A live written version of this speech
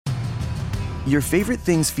Your favorite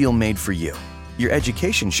things feel made for you. Your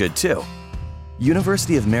education should too.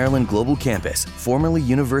 University of Maryland Global Campus, formerly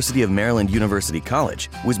University of Maryland University College,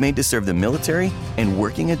 was made to serve the military and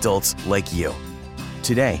working adults like you.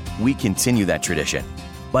 Today, we continue that tradition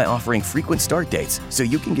by offering frequent start dates so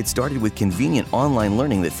you can get started with convenient online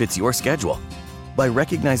learning that fits your schedule, by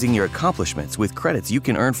recognizing your accomplishments with credits you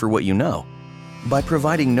can earn for what you know, by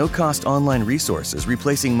providing no-cost online resources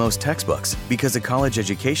replacing most textbooks because a college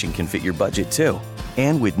education can fit your budget too,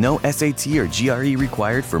 and with no SAT or GRE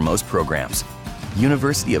required for most programs.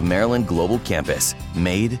 University of Maryland Global Campus,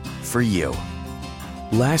 made for you.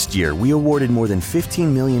 Last year, we awarded more than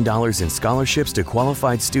 $15 million in scholarships to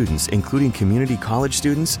qualified students, including community college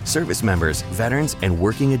students, service members, veterans, and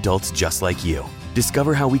working adults just like you.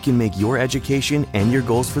 Discover how we can make your education and your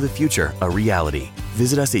goals for the future a reality.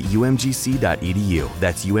 Visit us at umgc.edu.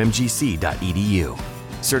 That's umgc.edu.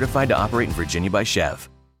 Certified to operate in Virginia by Chev.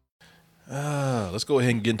 Let's go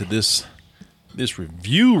ahead and get into this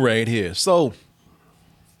review right here. So,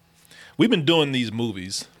 we've been doing these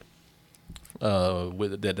movies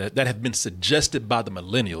that have been suggested by the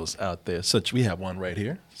millennials out there. We have one right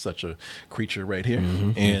here, Such a Creature right here,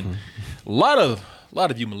 and a lot of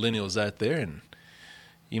you millennials out there, and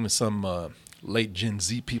even some late Gen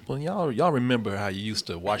Z people. And y'all remember how you used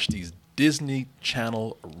to watch these Disney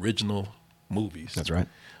Channel original movies? That's right.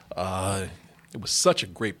 It was such a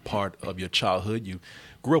great part of your childhood. You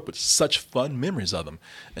grew up with such fun memories of them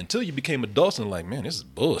until you became adults and like, man, this is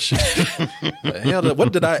bullshit. The hell,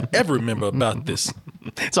 what did I ever remember about this?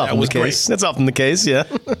 It's often the case. That's often the case, yeah.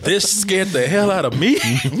 This scared the hell out of me.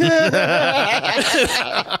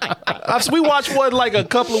 We watched one like a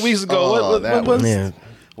couple of weeks ago. What was yeah.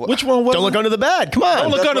 Which one was Don't Look Under the Bed. Come on. Don't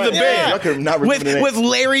Look Under the Bed. I could not remember the name. With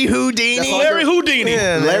Larry Houdini. Larry Houdini.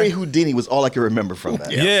 Yeah, Larry Houdini was all I could remember from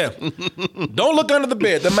that. Yeah. Don't Look Under the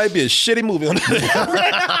Bed. That might be a shitty movie. Oh,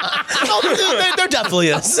 there definitely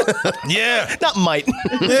is. Yeah. Not might.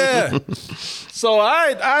 Yeah. So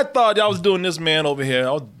I thought I was doing this man over here.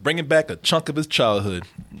 I was bringing back a chunk of his childhood.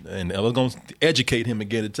 And I was going to educate him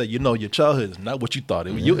again and tell you, your childhood is not what you thought.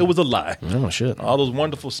 It was a lie. Oh, shit. All those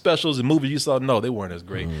wonderful specials and movies you saw, no, they weren't as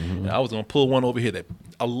great. And I was going to pull one over here that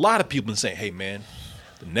a lot of people been saying, hey, man,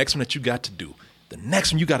 the next one that you got to do, the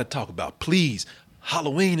next one you got to talk about, please,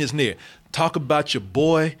 Halloween is near. Talk about your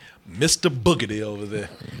boy, Mr. Boogedy over there.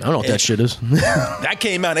 I don't know what that shit is. That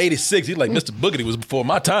came out in 86. He's like, Mr. Boogedy was before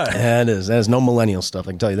my time. That is. That's no millennial stuff.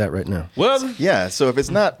 I can tell you that right now. Well, yeah, so if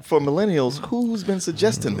it's not for millennials, who's been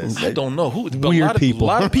suggesting this? I don't know who. Weird people. A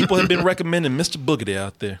lot of people have been recommending Mr. Boogedy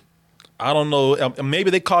out there. I don't know.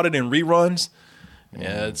 Maybe they caught it in reruns.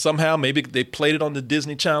 Somehow, maybe they played it on the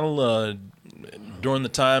Disney Channel during the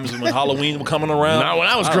times when Halloween was coming around. Now, when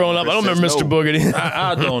I was growing up, I don't remember Mr. Boogedy.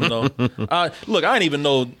 I don't know. Look, I didn't even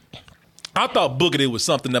know. I thought Boogedy was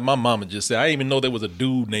something that my mama just said. I didn't even know there was a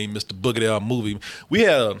dude named Mr. Boogedy in our movie. We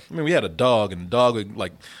had a dog, and the dog would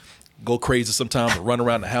like go crazy sometimes and run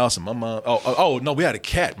around the house. And my mom, no, we had a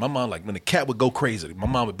cat. My mom, like when the cat would go crazy, my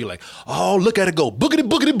mom would be like, oh, look at it go, boogity,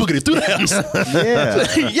 boogity, boogity through the house.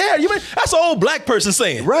 Yeah. That's an old black person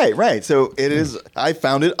saying. Right. So it is, I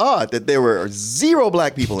found it odd that there were 0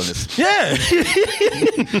 black people in this. Yeah.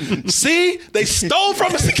 See, they stole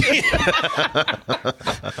from us again.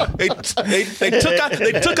 they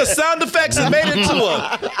took a sound effects and made it into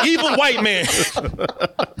an evil white man.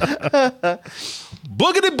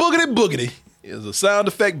 Boogity, boogity, boogity is a sound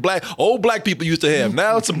effect old black people used to have.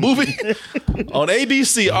 Now it's a movie on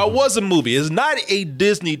ABC, or was a movie. It's not a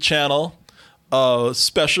Disney Channel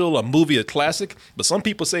special, a movie, a classic, but some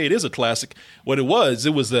people say it is a classic. What it was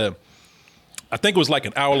I think it was like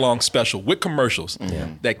an hour-long special with commercials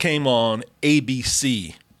that came on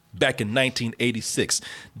ABC back in 1986.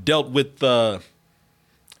 Dealt with,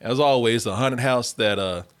 as always, the haunted house that,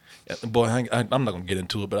 I'm not going to get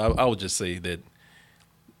into it, but I would just say that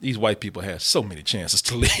these white people had so many chances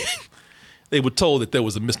to leave. They were told that there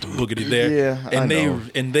was a Mr. Boogedy there. Yeah, and I they know.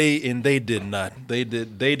 and they did not. They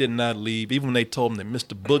did not leave. Even when they told them that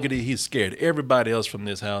Mr. Boogedy, he scared everybody else from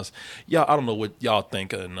this house. Y'all, I don't know what y'all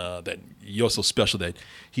think, and that you're so special that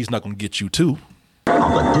he's not gonna get you too.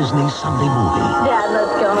 On the Disney Sunday movie. Dad,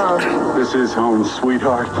 let's go home. This is home,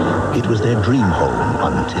 sweetheart. It was their dream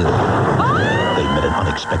home until they met an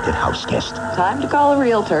unexpected house guest. Time to call a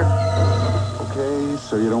realtor. Okay,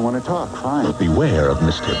 so you don't want to talk. Fine. Beware of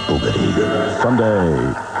Mr. Boogedy.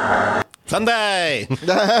 Someday. Sunday.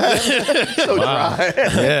 So dry.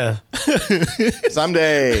 Yeah.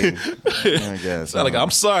 Someday. I guess. It's not like,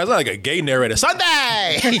 I'm sorry, it's not like a gay narrator.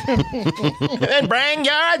 Sunday! And bring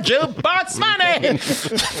your jukebox money!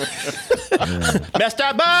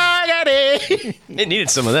 Mr. Boogity! It needed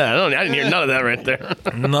some of that. I didn't hear none of that right there.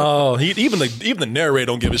 No, even the narrator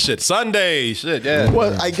don't give a shit. Sunday, shit, yeah.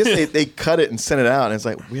 Well, I guess they cut it and sent it out, and it's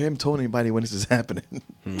like, we haven't told anybody when this is happening.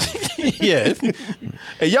 Yeah.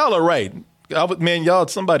 Hey, y'all are right. Man, y'all,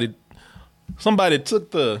 somebody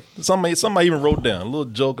took somebody even wrote down a little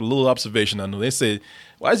joke, a little observation I know. They said,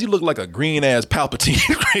 why does he look like a green ass Palpatine?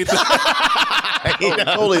 Right there? He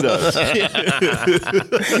totally does.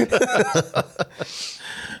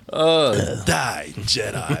 Die,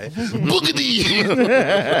 Jedi. Boogity.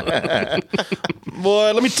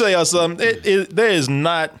 Boy, let me tell y'all something. There is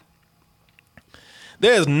not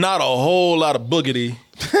a whole lot of boogity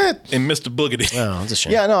in Mr. Boogity. Oh, that's a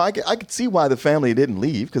shame. Yeah, no, I could see why the family didn't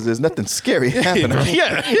leave, because there's nothing scary happening.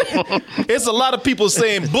 Yeah. It's a lot of people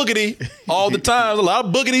saying boogity all the time. A lot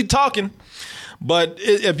of boogity talking. But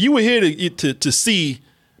if you were here to see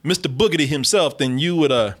Mr. Boogity himself, then you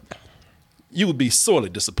would be sorely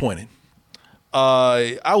disappointed.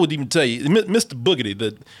 I would even tell you, Mr. Boogity,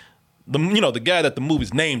 the guy that the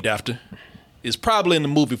movie's named after, is probably in the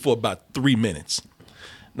movie for about 3 minutes.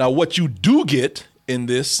 Now, what you do get in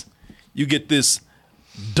this, you get this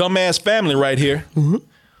dumbass family right here. Mm-hmm.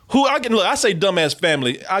 Who I say dumbass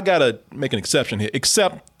family, I gotta make an exception here,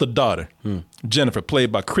 except the daughter, Jennifer,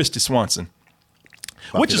 played by Christy Swanson.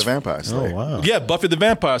 Buffy the Vampire Slayer. Oh, wow. Yeah, Buffy the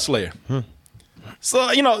Vampire Slayer. So,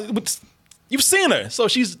 you've seen her. So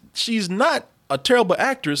she's not a terrible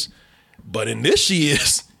actress, but in this she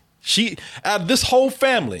is. She, out of this whole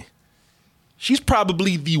family, she's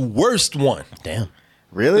probably the worst one. Damn.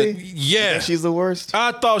 Really? Yeah. You think she's the worst?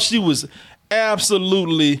 I thought she was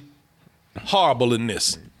absolutely horrible in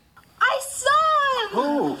this. I saw him!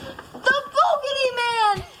 Who? The Boogity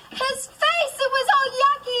Man! His face, it was all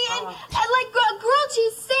yucky and like a grilled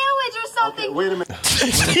cheese sandwich or something. Okay, wait a minute.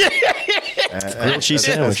 Grilled cheese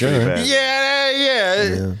sandwich, all right.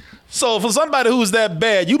 Yeah. So for somebody who's that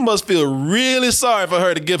bad, you must feel really sorry for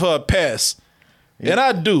her to give her a pass. Yeah. And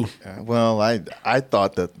I do. Well, I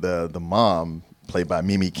thought that the mom, played by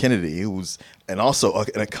Mimi Kennedy, who's also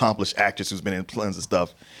an accomplished actress who's been in tons of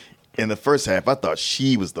stuff, in the first half, I thought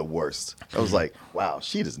she was the worst. I was like, wow,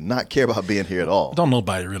 she does not care about being here at all. Don't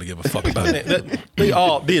nobody really give a fuck about that.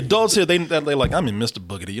 The adults here, they're like, I'm in Mr.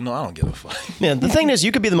 Boogity. I don't give a fuck. Yeah, the thing is,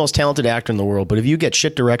 you could be the most talented actor in the world, but if you get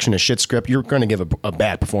shit direction, a shit script, you're going to give a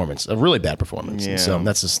bad performance, a really bad performance. Yeah. And so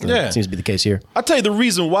that's just seems to be the case here. I'll tell you the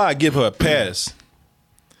reason why I give her a pass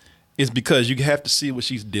is because you have to see what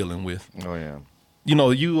she's dealing with. Oh, yeah. You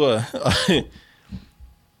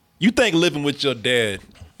think living with your dad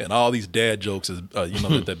and all these dad jokes is,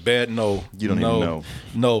 that bad? No. You don't even know.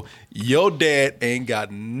 No, your dad ain't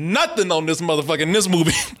got nothing on this motherfucker in this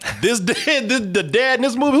movie. The dad in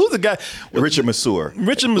this movie, who's the guy? Richard Masur.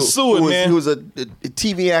 Richard Masur, man. Who was a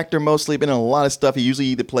TV actor mostly, been in a lot of stuff. He usually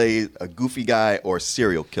either played a goofy guy or a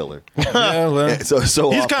serial killer. Yeah, well,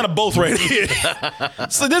 so he's kind of both right here.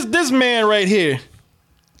 So this man right here,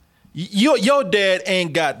 your dad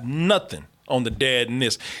ain't got nothing on the dad in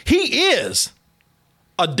this. He is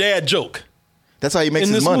a dad joke. That's how he makes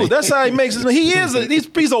his money. Movie. That's how he makes his money.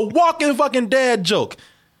 He's a walking fucking dad joke.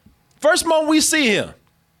 First moment we see him,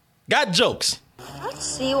 got jokes. Let's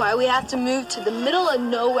see why we have to move to the middle of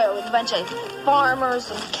nowhere with a bunch of farmers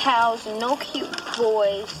and cows and no cute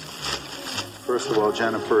boys. First of all,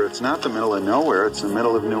 Jennifer, it's not the middle of nowhere. It's the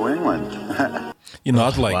middle of New England. I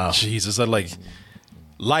was like, wow. Jesus, I like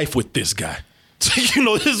life with this guy. This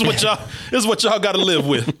is what y'all got to live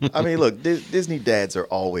with. I mean, look, Disney dads are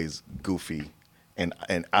always goofy and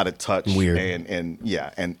out of touch, weird, and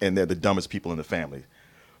they're the dumbest people in the family.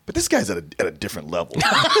 But this guy's at a different level.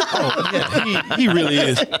 Oh, yeah, he really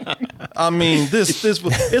is. I mean,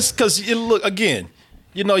 it's because look again.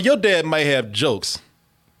 Your dad might have jokes,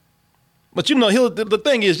 but the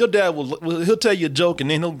thing is, your dad he'll tell you a joke, and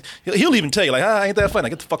then he'll even tell you like, ain't that funny?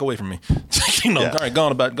 Get the fuck away from me. All right, go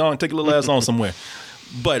on, take a little ass on somewhere.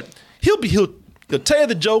 But he'll tell you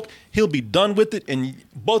the joke, he'll be done with it, and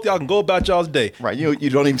both y'all can go about y'all's day. Right, you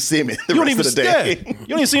don't even see him the rest of the day. Yeah, you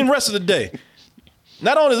don't even see him the rest of the day.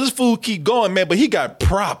 Not only does this fool keep going, man, but he got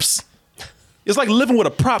props. It's like living with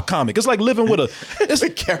a prop comic. It's like living with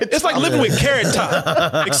it's like living with Carrot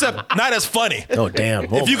Top, except not as funny. Oh,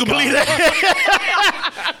 damn. If you can believe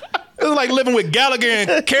that. It's like living with Gallagher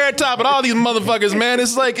and Carrot Top and all these motherfuckers, man.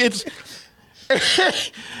 It's like, and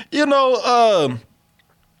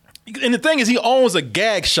the thing is, he owns a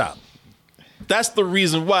gag shop. That's the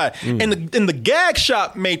reason why. And the gag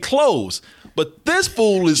shop may close, But this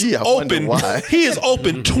fool is Gee, I wonder open. why. He is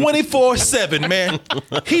open 24/7, man.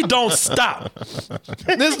 He don't stop.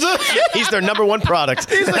 He's their number one product.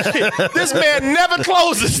 This man never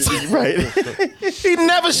closes. Right. He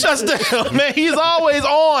never shuts down, man. He's always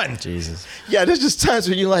on. Jesus. Yeah, there's just times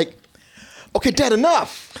where you're like, okay, Dad,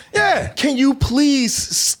 enough. Yeah. Can you please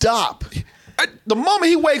stop? The moment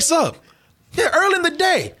he wakes up, early in the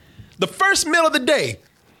day, the first meal of the day,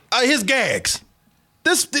 his gags.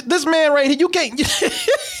 This man right here, you can't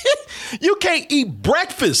eat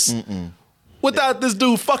breakfast without this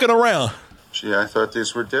dude fucking around. Gee, I thought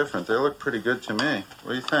these were different. They look pretty good to me.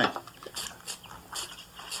 What do you think?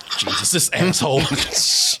 Jesus, this asshole.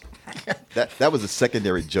 That was a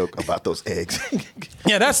secondary joke about those eggs.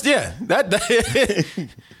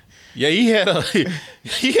 Yeah, he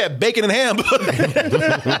had bacon and ham,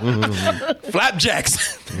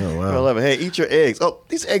 flapjacks. Oh, wow. I love it. Hey, eat your eggs. Oh,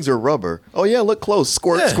 these eggs are rubber. Oh yeah, look close.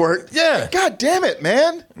 Squirt, squirt. Yeah. God damn it,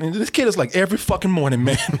 man. I mean, this kid is like every fucking morning,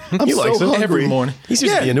 man. I'm He so likes it hungry. every morning. He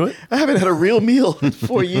seems to be into it. I haven't had a real meal in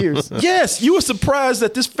 4 years. Yes, you were surprised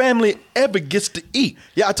that this family ever gets to eat.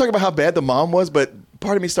 Yeah, I talk about how bad the mom was, but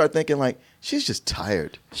part of me started thinking like, she's just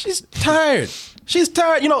tired. She's tired. She's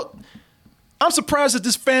tired. You know, I'm surprised that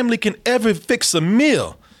this family can ever fix a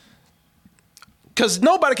meal. Because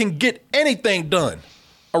nobody can get anything done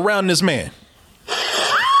around this man.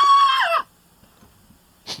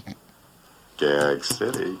 Gag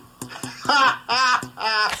City.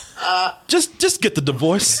 Just get the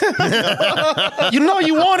divorce. You know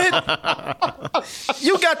you want it.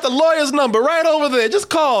 You got the lawyer's number right over there. Just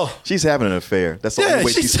call. She's having an affair. That's the only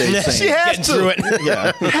way she stays sane. She has to.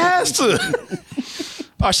 Yeah. Has to.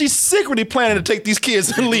 She's secretly planning to take these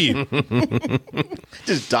kids and leave.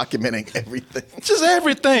 Just documenting everything. Just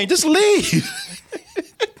everything. Just leave.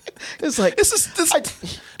 It's like This is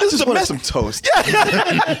just wanted some toast.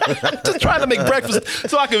 Just trying to make breakfast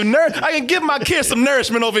so I can give my kids some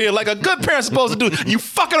nourishment over here like a good parent's supposed to do. You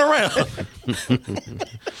fucking around.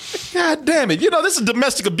 God damn it. You know, this is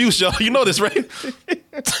domestic abuse, y'all. You know this, right?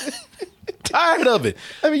 Tired of it.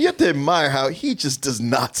 I mean, you have to admire how he just does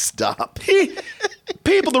not stop.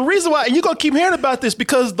 People, the reason why, and you're going to keep hearing about this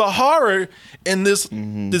because the horror in this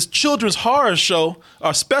children's horror show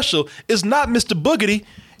or special is not Mr. Boogedy,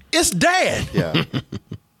 it's Dad. Yeah.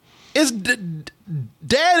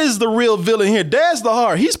 Dad is the real villain here. Dad's the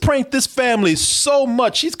horror. He's pranked this family so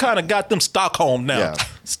much. He's kind of got them Stockholm now. Yeah.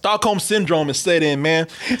 Stockholm syndrome is set in, man.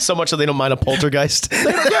 So much that they don't mind a poltergeist. They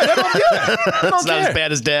don't care. It's not as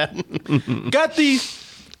bad as Dad. Got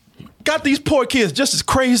these poor kids just as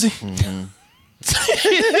crazy.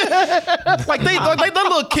 like they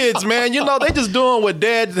little kids, man. You know, they just doing what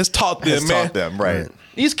Dad has taught them, man. Taught them, right.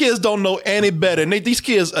 These kids don't know any better. And these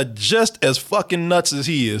kids are just as fucking nuts as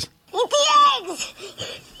he is. Eat the eggs!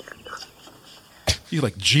 You're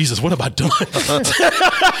like, Jesus, what have I done?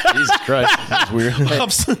 Jesus Christ. That's weird. Hey, I'm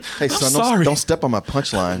son, sorry. don't step on my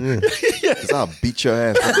punchline. Because I'll beat your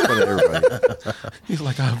ass in front of everybody. He's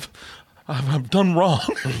like, I've done wrong.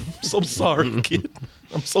 I'm so sorry, kid.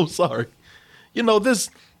 I'm so sorry. You know, this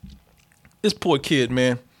poor kid,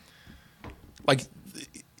 man. Like,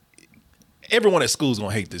 everyone at school is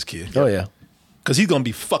gonna hate this kid. Oh, yeah. Because he's gonna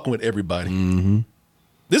be fucking with everybody. Mm-hmm.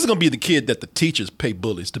 This is gonna be the kid that the teachers pay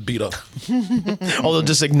bullies to beat up. Oh, they'll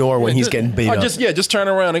just ignore when he's getting beat up. Just turn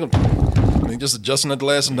around. They just adjusting at the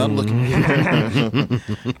last and not looking.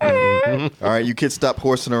 All right, you kids stop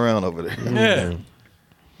horsing around over there. Yeah.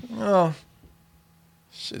 Oh,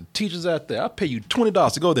 shit. Teachers out there, I'll pay you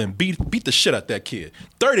 $20 to go there and beat the shit out that kid.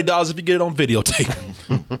 $30 if you get it on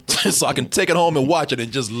videotape. So I can take it home and watch it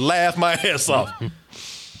and just laugh my ass off.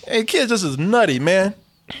 Hey, kids just is nutty, man.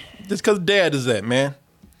 Just because Dad is that, man.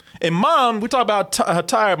 And Mom, we talk about how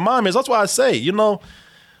tired Mom is. That's why I say, you know,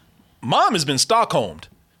 Mom has been Stockholmed.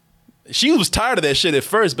 She was tired of that shit at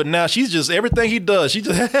first, but now she's just, everything he does, she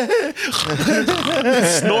just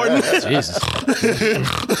snorting. Jesus.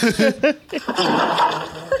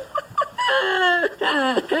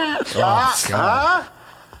 Oh, huh?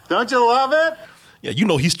 Don't you love it? Yeah, you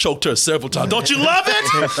know he's choked her several times. Don't you love it?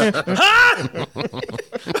 Huh?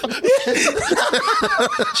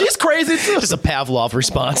 She's crazy too. Just a Pavlov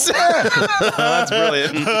response. That's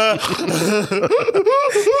brilliant.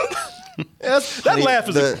 Yes, that laugh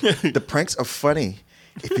is the pranks are funny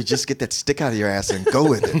if you just get that stick out of your ass and go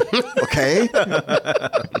with it. Okay?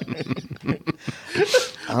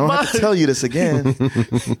 I don't have to tell you this again.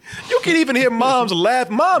 You can even hear Mom's laugh.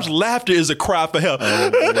 Mom's laughter is a cry for help.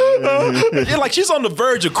 Yeah, like she's on the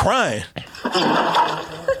verge of crying.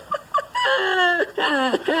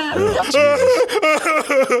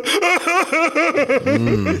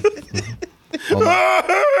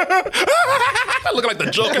 Looking like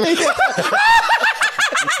the Joker.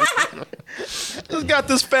 Just got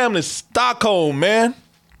this family Stockholm, man.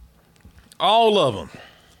 All of them.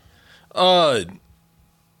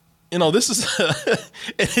 This is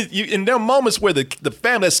and there are moments where the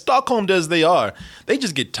family, as Stockholm does, they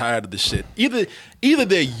just get tired of the shit. Either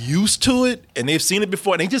they're used to it and they've seen it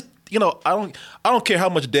before, and they just, I don't care how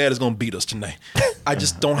much Dad is gonna beat us tonight. I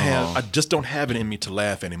just don't have it in me to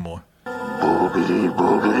laugh anymore. Boogity,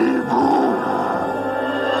 boogity, boo.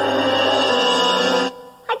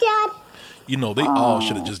 Hi, Dad. They all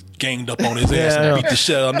should have just ganged up on his ass and beat the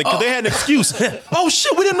shit out of him because they had an excuse. Oh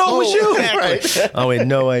shit, we didn't know it was you. Right. Oh wait,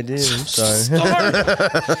 no, I did. I'm sorry.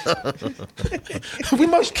 We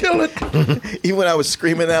must kill it. Even when I was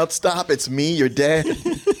screaming out, "Stop! It's me, your dad."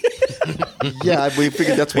 Yeah, we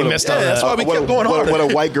figured that's what missed on that. That's why we kept going on. What a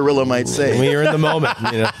white gorilla might say. When you're in the moment,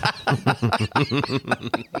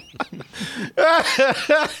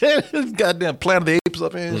 Goddamn Planet of the Apes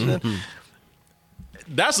up here and shit.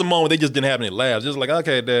 That's the moment they just didn't have any laughs. Just like,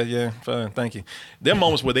 okay, Dad, yeah, fine, thank you. There are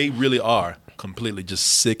moments where they really are completely just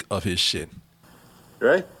sick of his shit.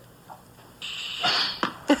 Right?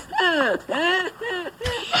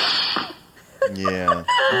 Yeah.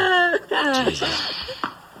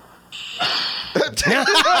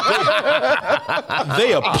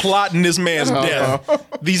 They are plotting this man's death.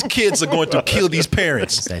 These kids are going to kill these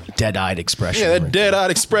parents. that dead-eyed expression. Yeah, that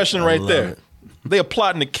dead-eyed expression right there. They are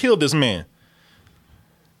plotting to kill this man.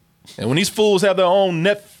 And when these fools have their own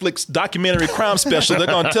Netflix documentary crime special, they're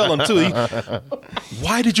going to tell them, too,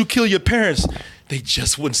 why did you kill your parents? They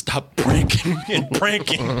just wouldn't stop pranking and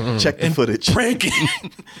pranking. Check the footage. Pranking.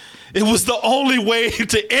 It was the only way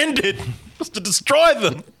to end it, was to destroy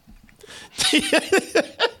them.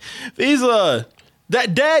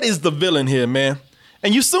 That Dad is the villain here, man.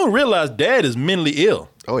 And you soon realize Dad is mentally ill.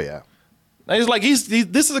 Oh yeah. It's like this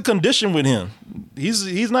is a condition with him.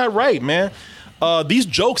 He's not right, man. These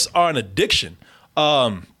jokes are an addiction.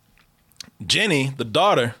 Jenny, the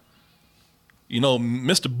daughter,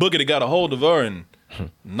 Mr. Boogity got a hold of her and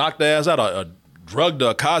knocked her ass out or drugged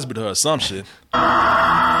her, Cosby'd her or some shit.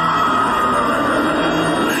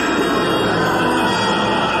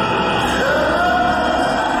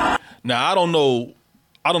 Now I don't know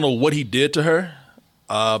what he did to her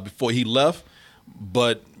before he left,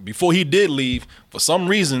 but before he did leave, for some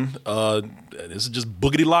reason, this is just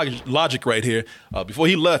boogity logic right here. Before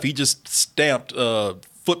he left, he just stamped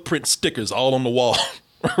footprint stickers all on the wall,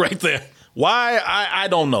 right there. Why? I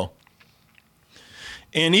don't know.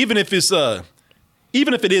 And even if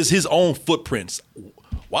it is his own footprints,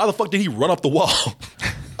 why the fuck did he run up the wall?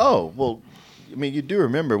 Oh well, I mean, you do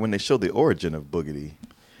remember when they showed the origin of Boogity,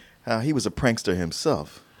 how he was a prankster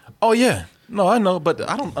himself. Oh yeah. No, I know, but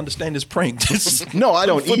I don't understand this prank. No, I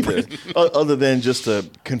don't either. Other than just a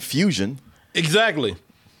confusion. Exactly.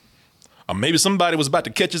 Or maybe somebody was about to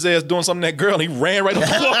catch his ass doing something to that girl and he ran right up the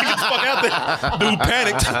wall and get the fuck out there. Dude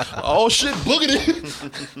panicked. Oh shit,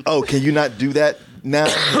 Boogity. Oh, can you not do that now?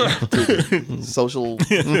 Social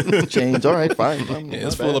change. All right, fine. Yeah,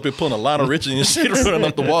 it's full up here pulling a Lionel Richie and shit running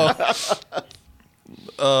up the wall.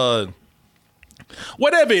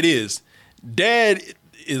 Whatever it is, Dad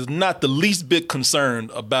is not the least bit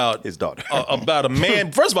concerned about his daughter. About a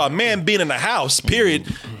man. First of all, a man being in the house,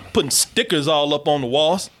 period, putting stickers all up on the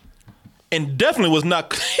walls. And definitely was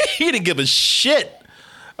not, he didn't give a shit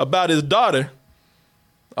about his daughter.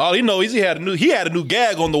 All he knows is he had a new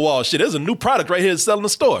gag on the wall. Shit, there's a new product right here to sell in the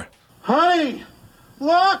store. Honey,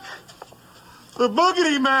 look! The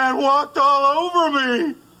Boogity Man walked all over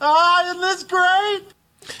me. Isn't this great?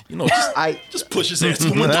 Just push his ass to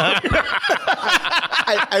the window.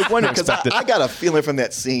 I wonder, because I got a feeling from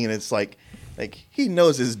that scene, it's like he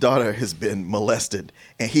knows his daughter has been molested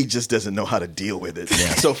and he just doesn't know how to deal with it.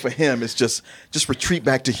 Yeah. So for him, it's just retreat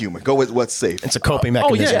back to humor. Go with what's safe. It's a coping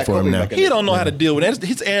mechanism for him now. He don't know how to deal with it.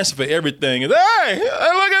 His answer for everything is, hey,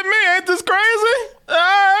 look at me. Ain't this crazy?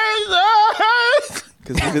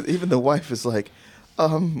 Because even the wife is like,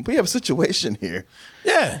 we have a situation here.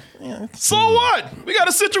 Yeah. So what? We got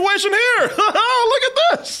a situation here. Look at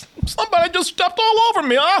this. Somebody just stepped all over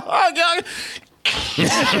me.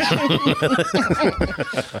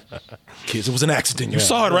 Kids, it was an accident. You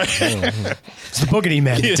saw it, right? It's the Boogity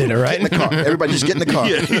Man that did it, right? Get in the car. Everybody just get in the car.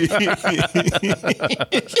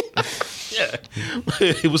 Yeah.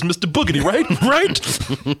 It was Mr. Boogity, right? Right?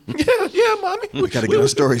 Yeah, Mommy. We got to get our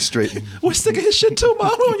story straight. We're sick of his shit too, Mom.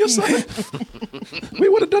 On your side. We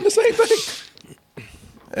would have done the same thing.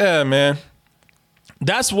 Yeah, man.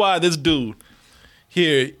 That's why this dude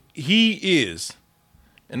here, he is.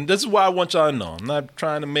 And this is why I want y'all to know. I'm not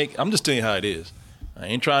trying to I'm just telling you how it is. I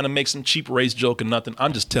ain't trying to make some cheap race joke or nothing.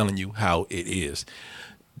 I'm just telling you how it is.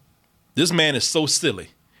 This man is so silly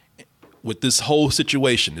with this whole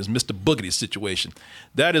situation, this Mr. Boogedy situation.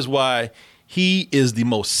 That is why he is the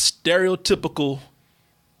most stereotypical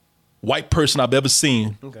white person I've ever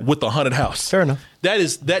seen with a haunted house. Fair enough. That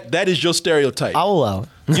is your stereotype. I'll allow it.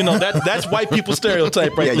 You know, that's white people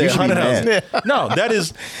stereotype right there. You should be mad. No,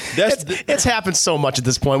 that's It's happened so much at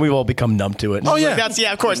this point. We've all become numb to it. Oh, yeah.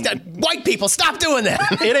 Of course. White people, stop doing that.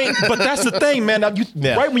 it ain't. But that's the thing, man. Now,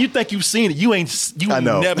 Yeah. Right when you think you've seen it, you I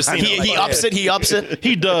know. never seen it. He ups it. He ups it.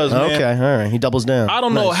 He does, man. Okay, all right. He doubles down. I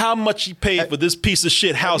don't know how much he paid for this piece of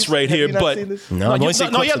shit house right have here, you not but seen this? No, I've only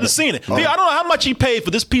seen you clips of haven't it. seen it. I don't know how much he paid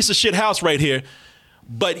for this piece of shit house right here,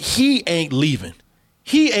 but he ain't leaving.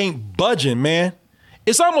 He ain't budging, man.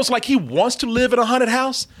 It's almost like he wants to live in a haunted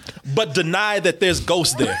house, but deny that there's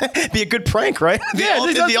ghosts there. Be a good prank, right? Yeah,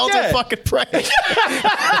 the ultimate yeah. fucking prank.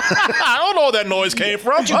 I don't know where that noise came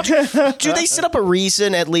from. Do they set up a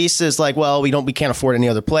reason at least as like, well, we can't afford any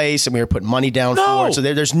other place and we were putting money down No. for it. So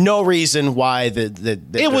there's no reason why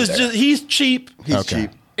It was just he's cheap. He's cheap.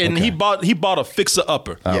 And he bought a fixer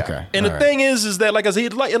upper. Okay. And the All right. thing is that like I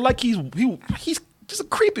said, like he's just a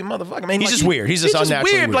creepy motherfucker, man. He's Like, just weird. He's just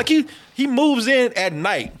unnaturally weird. Like he moves in at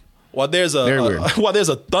night while there's Very weird. while there's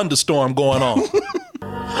a thunderstorm going on.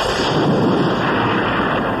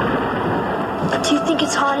 Do you think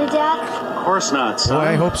it's haunted, Dad? Of course not, son. Boy,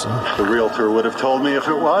 I hope so. The realtor would have told me if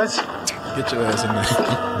it was. Get your ass in there.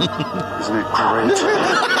 Isn't it great?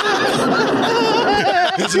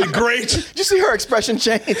 Isn't it great? Did you see her expression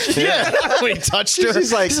change? Yeah. When he touched her.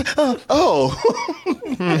 She's like, oh.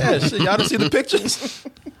 Yeah, y'all didn't see the pictures?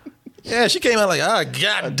 Yeah, she came out like,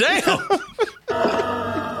 goddamn.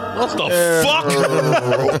 What the fuck?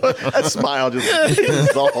 That smile just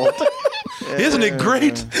dissolved. Isn't it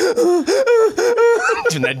great?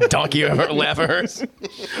 Doing that donkey laugh of hers.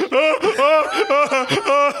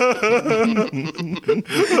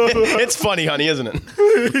 It's funny, honey, isn't it?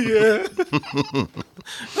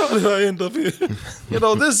 How did I end up here? You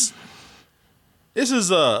know, this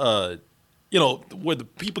is you know, where the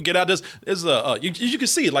people get out. This is you can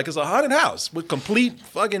see it like it's a haunted house with complete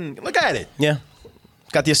fucking. Look at it. Yeah.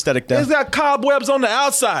 Got the aesthetic down. It's got cobwebs on the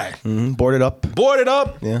outside, Boarded up. boarded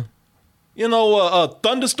up. Yeah. You know, a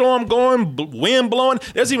thunderstorm going, wind blowing.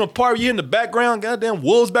 There's even a part where you're in the background. Goddamn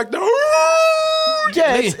wolves back there.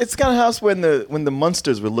 Yeah, it's kind of house when the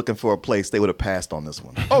Munsters were looking for a place, they would have passed on this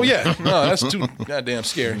one. Oh yeah, no, that's too goddamn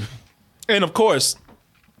scary. And of course,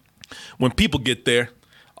 when people get there,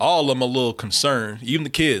 all of them are a little concerned. Even the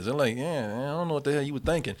kids, they're like, "Yeah, I don't know what the hell you were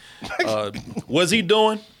thinking. What's he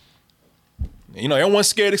doing?" You know, everyone's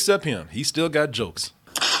scared except him. He still got jokes.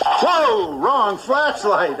 Whoa, wrong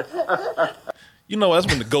flashlight. You know, that's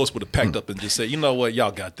when the ghost would have packed up and just said, "You know what,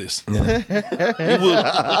 y'all got this. This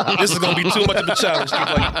is gonna be too much of a challenge to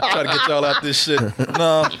like, try to get y'all out this shit."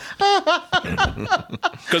 No,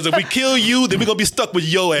 because if we kill you, then we're gonna be stuck with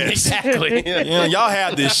your ass. Exactly. You know, y'all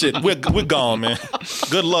have this shit. We're gone, man.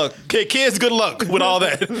 Good luck. Okay, kids, good luck with all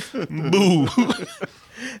that. Boo.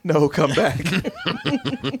 No, come back.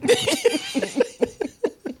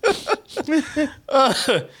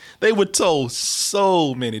 They were told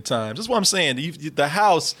so many times. That's what I'm saying. The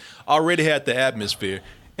house already had the atmosphere,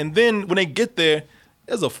 and then when they get there,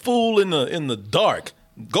 there's a fool in the dark.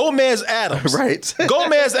 Gomez Adams, Right.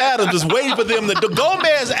 Gomez Adams is waiting for them.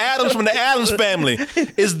 Gomez Adams from the Adams family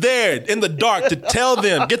is there in the dark to tell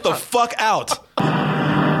them, get the fuck out.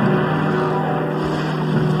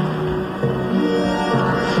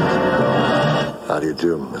 How do you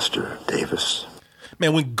do, Mr. Davis?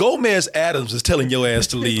 Man, when Gomez Adams is telling your ass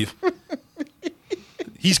to leave,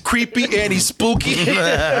 he's creepy and he's spooky.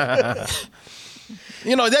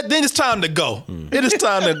 You know, then it's time to go. It is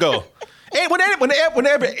time to go. And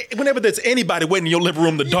whenever there's anybody waiting in your living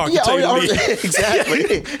room in the dark to tell you to leave.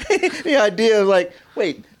 Exactly. The idea of like,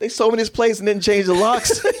 wait, they sold me this place and didn't change the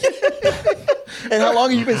locks. And how long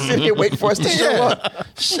have you been sitting here waiting for us to show up?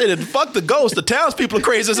 Shit, and fuck the ghost. The townspeople are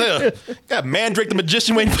crazy as hell. Got Mandrake the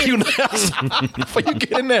magician waiting for you in the house before you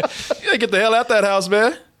get in there. You gotta get the hell out that house,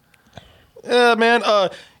 man. Yeah, man.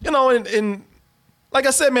 You know, and like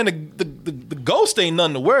I said, man, the ghost ain't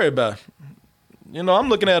nothing to worry about. You know, I'm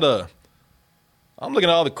looking at all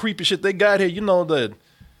the creepy shit they got here. You know, the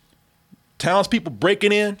townspeople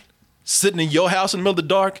breaking in, sitting in your house in the middle of the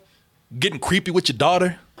dark, getting creepy with your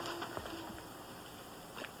daughter.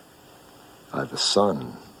 I have a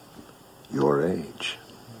son your age.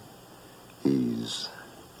 He's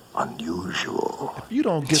unusual. You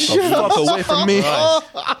don't get the fuck away from me.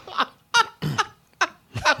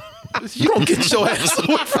 You don't get your ass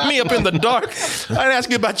away from me up in the dark. I didn't ask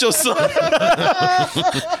you about your son.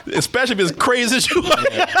 Especially if it's crazy as you are.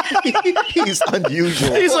 He's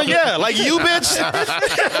unusual. He's like, yeah, like you, bitch.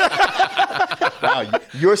 Wow,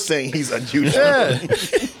 you're saying he's unusual. Yeah.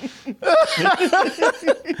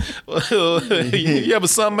 You have a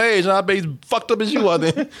son my age, and I bet he's fucked up as you are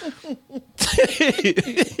then.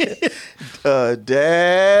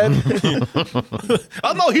 Dad.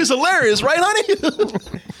 I know he's hilarious, right, honey?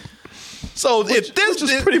 So if this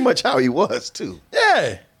is pretty much how he was too.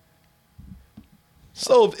 Yeah.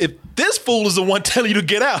 So if this fool is the one telling you to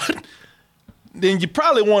get out, then you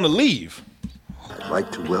probably want to leave. I'd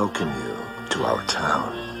like to welcome you to our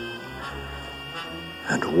town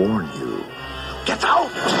and warn you. Get out!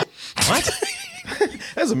 What?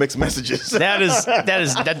 That's a mixed messages.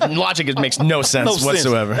 That logic makes no sense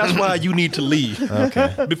whatsoever. That's why you need to leave.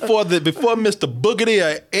 Okay. Before Mr. Boogity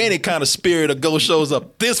or any kind of spirit or ghost shows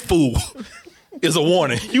up, this fool is a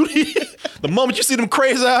warning. The moment you see them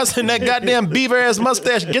crazy eyes and that goddamn beaver ass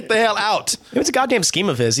mustache, get the hell out. It's a goddamn scheme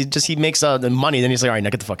of his. He makes the money, then he's like, all right, now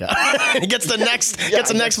get the fuck out. He gets the next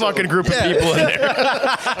fucking group of people in there.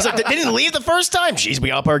 It's like, they didn't leave the first time. Jeez, we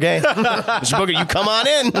up our game. Mr. Booger, you come on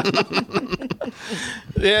in.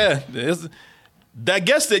 Yeah. I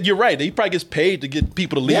guess that you're right. He probably gets paid to get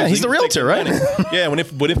people to leave. Yeah, he's the realtor, right? Yeah, when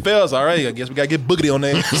it fails, all right, I guess we got to get Boogity on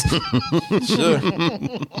there. Sure.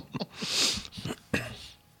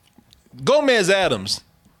 Gomez Adams,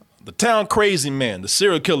 the town crazy man, the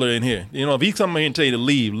serial killer in here. You know, if he come in here and tell you to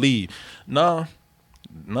leave. No,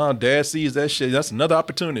 Dad sees that shit. That's another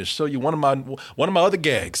opportunity to show you one of my other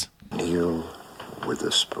gags. Kneel with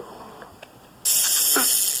a spoon.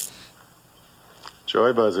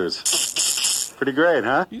 Joy buzzers. Pretty great,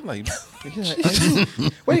 huh? You like,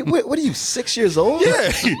 Wait, what are you, 6 years old?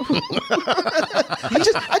 yeah.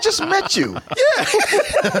 I just met you. Yeah.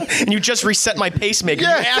 And you just reset my pacemaker, you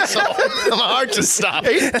asshole. My heart just stopped.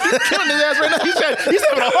 He's killing his ass right now. He's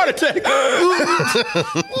having a heart attack.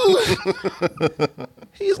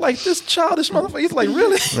 He's like, this childish motherfucker. He's like,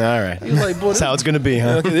 really? All right. He's like, boy, That's how it's going to be,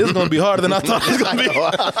 huh? okay, this is going to be harder than I thought it was going to be.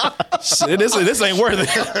 Shit, this ain't worth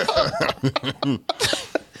it.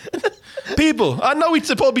 People, I know we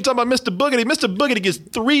supposed to be talking about Mr. Boogity. Mr. Boogity gets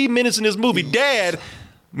 3 minutes in this movie. Dad,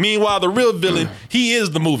 meanwhile, the real villain, he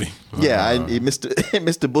is the movie. Yeah,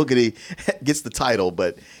 Mr. Boogity gets the title,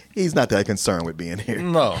 but he's not that concerned with being here.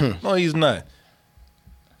 No, he's not.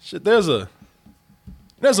 Shit, there's a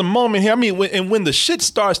moment here. I mean, when the shit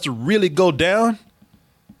starts to really go down,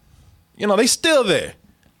 you know, they still there.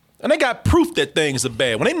 And they got proof that things are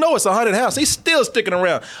bad. When they know it's a haunted house, they still sticking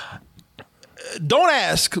around. Don't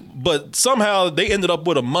ask, but somehow they ended up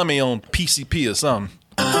with a mummy on PCP or something.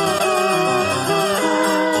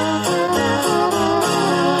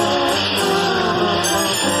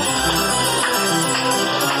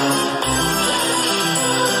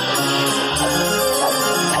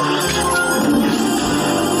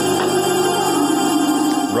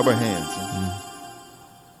 Rubber hands.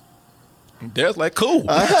 Dad's like, cool. Shit,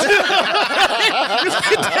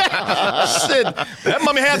 that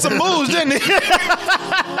mummy had some moves, didn't he?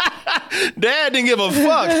 Dad didn't give a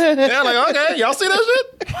fuck. Dad like, okay, y'all see that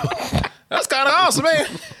shit? That's kind of awesome, man.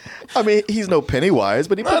 I mean, he's no Pennywise,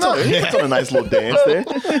 but he puts on a nice little dance there.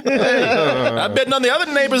 I bet none of the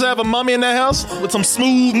other neighbors have a mummy in their house with some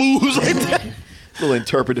smooth moves like that. Little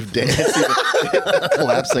interpretive dance,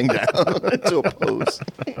 collapsing down to a pose.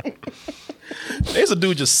 There's a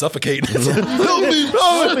dude just suffocating. Help me!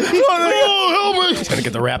 Help me! Help me! He's going to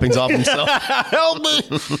get the wrappings off himself. Help me!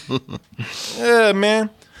 Yeah, man.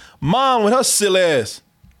 Mom with her silly ass.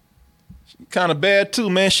 Kind of bad too,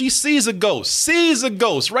 man. She sees a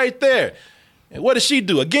ghost right there. And what does she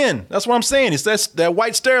do? Again, that's what I'm saying. It's that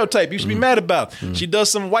white stereotype you should be mad about. She does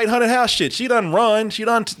some white haunted house shit. She done run. She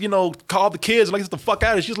done, call the kids and like, get the fuck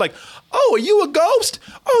out of it. She's like, oh, are you a ghost?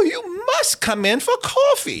 Oh, you must come in for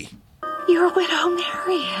coffee. Your widow,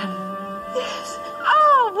 Marion. Yes.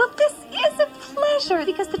 Oh, well, this is a pleasure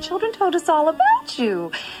because the children told us all about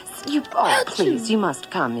you. Please, you must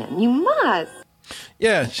come in. You must.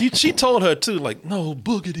 Yeah, she told her too, like, no,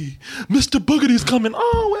 Boogity. Mr. Boogity's coming.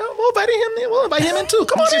 Oh, well, we'll invite him in. We'll invite him in too.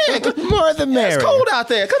 Come on in. More than merry. It's cold out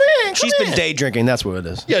there. Come in. She's been day drinking. That's what it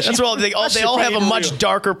is. Yeah, that's what they all have a much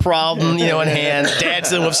darker problem, in hand. Dad's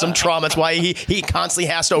dealing with some trauma. That's why he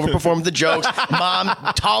constantly has to overperform the jokes. Mom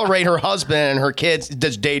tolerate her husband and her kids.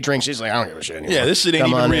 Does day drink. She's like, I don't give a shit anymore. Yeah, this shit ain't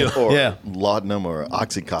even real. Or yeah, laudanum or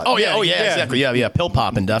Oxycontin. Oh yeah, exactly. Yeah, pill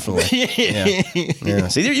popping definitely. Yeah.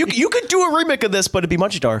 See, you could do a remake of this, but it'd be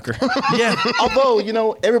much darker. Yeah.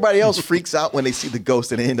 Although, everybody else freaks out when they see the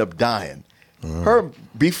ghost and they end up dying. Her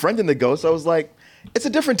befriending the ghost, I was like, it's a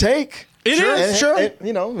different take. It is, sure.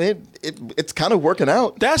 It's kind of working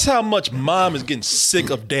out. That's how much mom is getting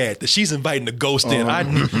sick of dad that she's inviting the ghost in.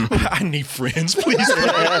 I need friends, please.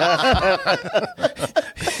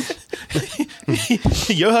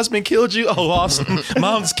 Your husband killed you? Oh, awesome.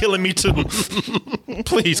 Mom's killing me too.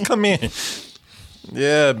 Please come in.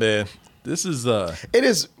 Yeah, man. This is It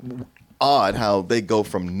is odd how they go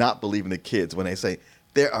from not believing the kids when they say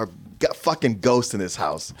there are fucking ghosts in this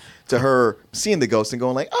house to her seeing the ghost and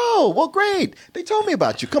going like, oh, well, great. They told me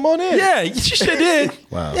about you. Come on in. Yeah, she sure did.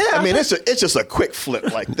 Wow. Yeah, I mean, it's just a quick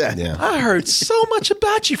flip like that. Yeah. I heard so much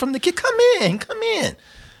about you from the kid. Come in.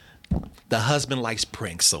 The husband likes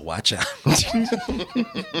pranks, so watch out.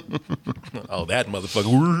 Oh, that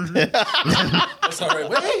motherfucker. That's all right.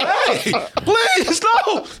 Wait, hey, please,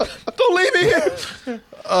 no. Don't leave me here.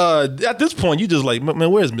 At this point, you just like, man,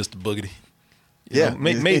 where's Mr. Boogedy? You know,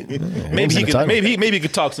 maybe he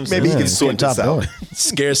could talk some sense. Maybe he can sort this out.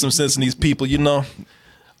 Scare some sense in these people, you know.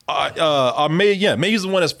 Maybe he's the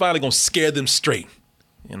one that's finally gonna scare them straight,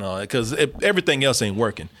 you know, because everything else ain't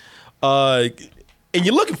working. And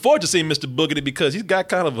you're looking forward to seeing Mr. Boogedy because he's got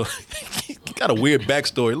kind of a weird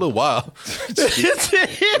backstory, a little wild.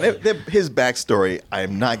 His backstory,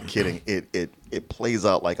 I'm not kidding. It plays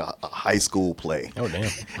out like a high school play. Oh damn!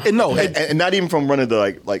 And not even from one of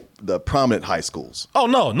the like the prominent high schools. Oh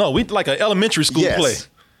no, we like an elementary school play.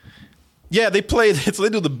 Yeah, they played. So they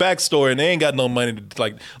do the backstory, and they ain't got no money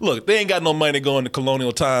to look. They ain't got no money to go into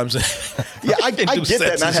Colonial Times. Yeah, I get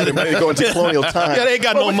that. Not having money to go into Colonial Times. Yeah, they ain't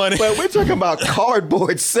got no money. But we're talking about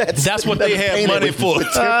cardboard sets. That's what they have money for.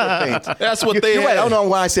 That's what they have. Right. I don't know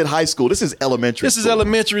why I said high school. This is elementary. This is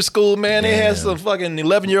elementary school, man. They had some fucking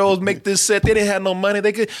 11-year-olds make this set. They didn't have no money.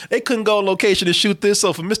 They couldn't go on location to shoot this.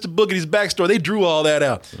 So for Mr. Boogedy's backstory, they drew all that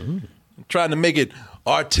out, trying to make it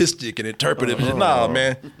artistic and interpretive. Nah,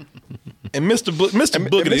 man. And Mr.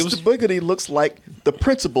 Boogedy looks like the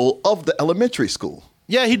principal of the elementary school.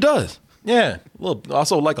 Yeah, he does. Yeah, well,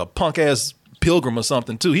 also like a punk ass pilgrim or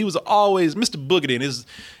something too. He was always Mr. Boogedy, and it's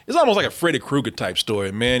almost like a Freddy Krueger type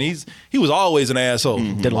story, man. He was always an asshole.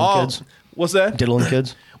 Diddling kids. What's that? Diddling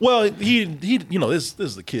kids. Well, he this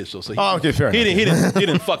is a kid show, so okay, fair enough. He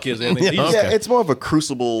didn't fuck his ass. It's more of a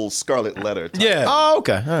Crucible Scarlet Letter type. Yeah. Oh,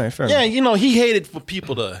 okay. All right, fair enough. Yeah, he hated for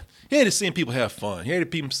people to. He hated seeing people have fun. He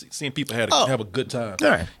hated seeing people have a good time. All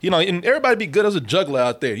right. And everybody be good as a juggler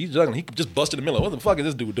out there. He's juggling. He could just bust in the middle. What the fuck is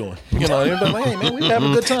this dude doing? Everybody like, hey man, we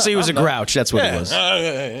having a good time. So he was a grouch. That's what it was.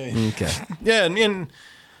 Okay. Okay. Yeah, and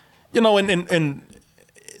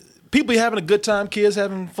people be having a good time. Kids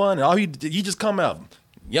having fun. And all he just come out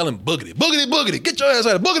yelling boogedy, boogedy, boogedy. Get your ass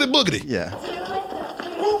out of boogedy, boogedy. Yeah.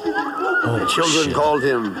 The children called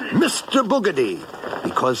him Mr. Boogedy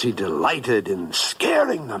because he delighted in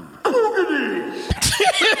scaring them.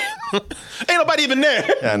 Ain't nobody even there.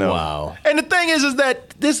 I know. Wow. And the thing is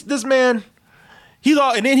that this man, he's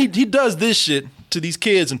all, and then he does this shit to these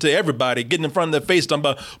kids and to everybody, getting in front of their face talking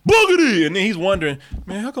about boogedy, and then he's wondering,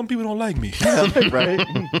 man, how come people don't like me? Right?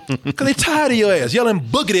 Because they tired of your ass yelling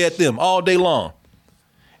boogedy at them all day long.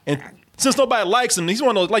 And since nobody likes him, he's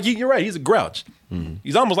one of those, like, you're right, he's a grouch. Mm-hmm.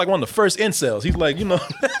 He's almost like one of the first incels. He's like,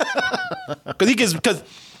 because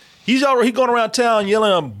he's going around town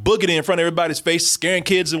yelling boogedy in front of everybody's face, scaring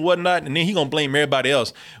kids and whatnot, and then he gonna blame everybody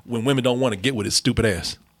else when women don't want to get with his stupid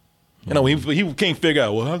ass. He can't figure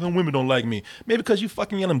out, well, how come women don't like me? Maybe because you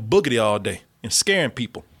fucking yelling boogedy all day and scaring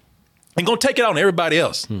people, and gonna take it out on everybody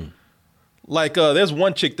else. Like there's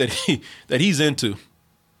one chick that he's into.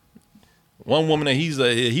 One woman that he's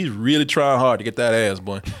really trying hard to get that ass,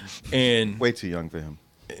 boy, and way too young for him.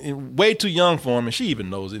 Way too young for him, and she even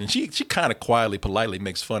knows it. And she kind of quietly, politely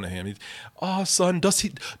makes fun of him. Oh, son, does he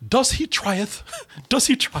trieth? Does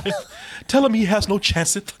he trieth? Tell him he has no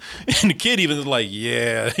chanceth. And the kid even is like,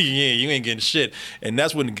 yeah, you ain't getting shit. And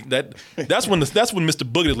that's when Mr.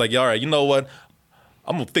 Boogedy is like, all right, you know what?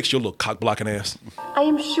 I'm gonna fix your little cock blocking ass. I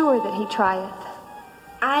am sure that he trieth.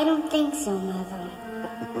 I don't think so, Mother.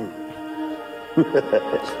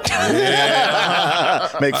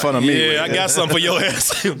 Make fun of me. Yeah, I got something for your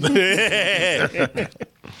ass. You better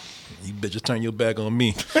just turn your back on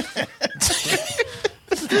me.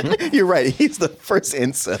 You're right. He's the first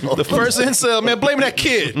incel. The first incel, man. Blame that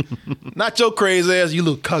kid. Not your crazy ass, you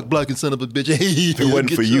little cock blocking son of a bitch. If it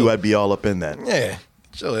wasn't for you, I'd be all up in that. Yeah.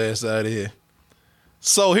 Get your ass out of here.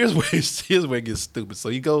 So here's where it gets stupid. So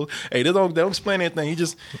he goes, hey, they don't explain anything. He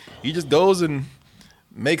just goes and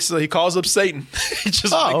he calls up Satan. He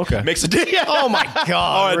just makes a deal. Oh my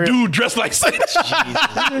God! Or a dude dressed like Satan.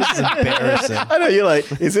 This is embarrassing. I know, you're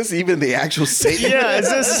like, is this even the actual Satan? Yeah, is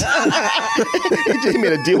this? He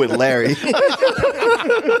made a deal with Larry.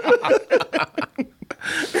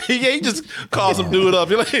 He just calls some dude up.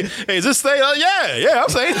 You're like, hey, is this Satan? Yeah, I'm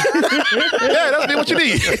Satan. Yeah, that's me. What you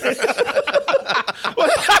need?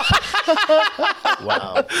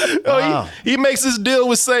 Wow. He makes this deal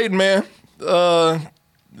with Satan, man.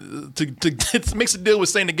 Makes a deal with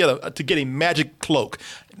Satan to get a magic cloak.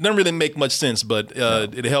 Doesn't really make much sense, but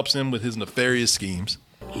it helps him with his nefarious schemes.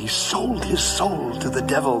 He sold his soul to the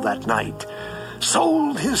devil that night.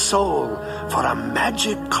 Sold his soul for a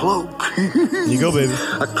magic cloak. Here you go, baby.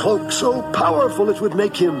 A cloak so powerful it would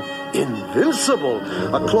make him invincible.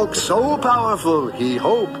 A cloak so powerful he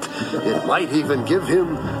hoped it might even give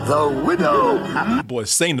him the widow. Boy,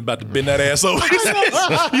 Satan about to bend that ass over.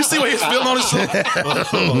 You see what he's feeling on his shoulder?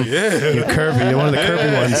 Oh, yeah. You're curvy. You're one of the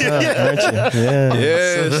curvy ones, aren't you? Yeah.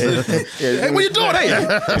 Yes. Hey, what you doing? Hey,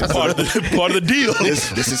 part of the deal.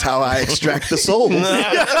 This is how I extract the soul.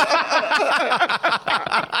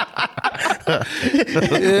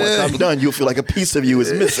 Once I'm done, you'll feel like a piece of you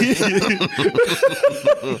is missing.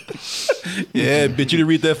 Yeah, bitch, you didn't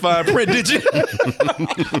read that fine print, did you?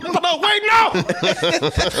 No, wait, no!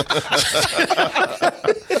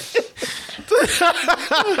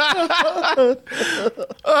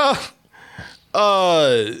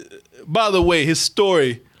 By the way, his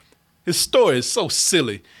story is so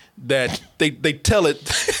silly that they tell it.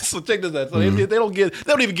 So check this out. So they don't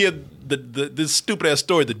even give this stupid ass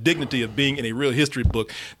story the dignity of being in a real history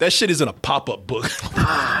book. That shit is in a pop-up book.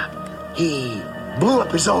 He blew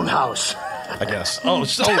up his own house. I guess. Oh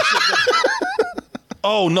shit.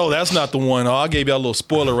 Oh no, that's not the one. Oh, I gave y'all a little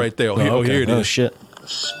spoiler right there. Oh, here it is. Oh shit. A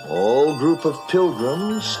small group of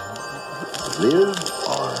pilgrims lived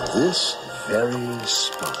on this very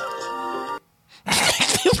spot.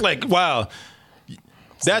 It's like, wow.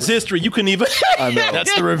 That's history. You couldn't even. I know.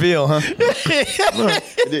 That's the reveal, huh?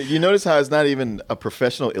 You notice how it's not even a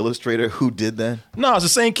professional illustrator who did that? No, it's the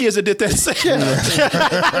same kids that did that.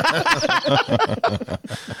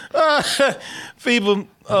 People.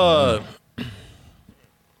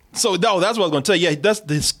 So no, that's what I was going to tell you. Yeah, that's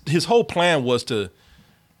his whole plan was to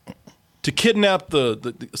kidnap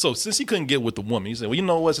the. So since he couldn't get with the woman, he said, "Well, you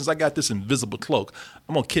know what? Since I got this invisible cloak,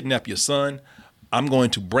 I'm gonna kidnap your son. I'm going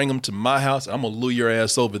to bring him to my house. I'm going to lure your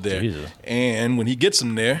ass over there." Jesus. And when he gets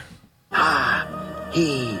him there.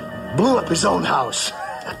 He blew up his own house.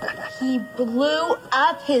 He blew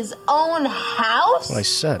up his own house? What I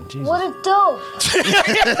said. Jesus. What a dope.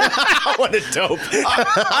 What a dope.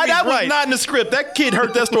 That was not in the script. That kid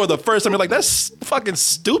heard that story the first time. He's like, that's fucking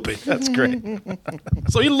stupid. That's great.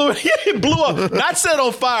 So he blew up, not set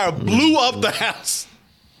on fire, blew up the house.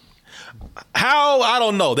 How? I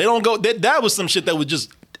don't know. They don't go. That was some shit that was just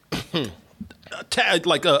felt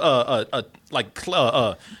like it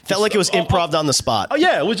was improv on the spot. Oh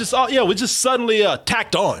yeah, it was just suddenly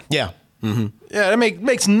tacked on. Yeah. Mm-hmm. Yeah, that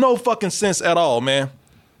makes no fucking sense at all, man.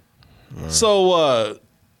 So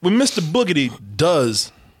when Mr. Boogedy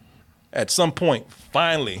does at some point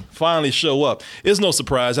finally show up, it's no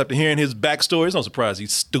surprise after hearing his backstory. It's no surprise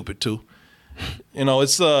he's stupid too. You know,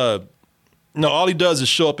 it's no, all he does is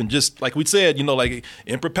show up and just, like we said, you know, like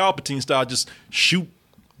Emperor Palpatine style, just shoot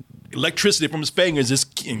electricity from his fingers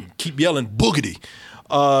and keep yelling boogity,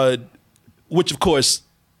 which of course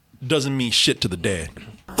doesn't mean shit to the dad.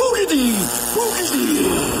 Boogity! Boogity!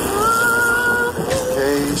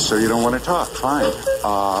 Okay, so you don't want to talk. Fine.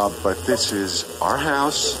 But this is our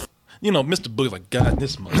house. You know, Mr. Boogie's like, God,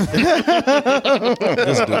 this mother. This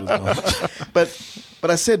dude's going.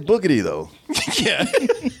 But I said boogity though. Yeah.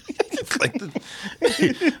 Like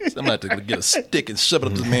I'm about to get a stick and shove it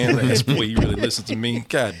up this man's ass. Boy, he really listens to me.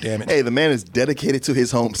 God damn it. Hey, the man is dedicated to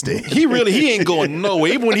his home state. He ain't going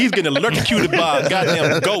nowhere. Even when he's getting electrocuted by a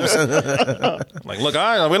goddamn ghost. Like, look,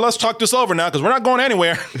 all right, let's talk this over now because we're not going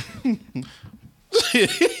anywhere.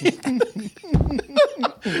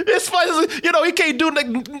 It's funny, you know, he can't do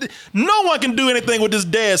no one can do anything with his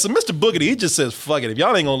dad. So Mr. Boogedy, he just says, fuck it. If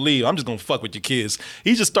y'all ain't gonna leave, I'm just gonna fuck with your kids.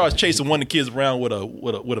 He just starts chasing one of the kids around with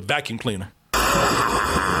a vacuum cleaner.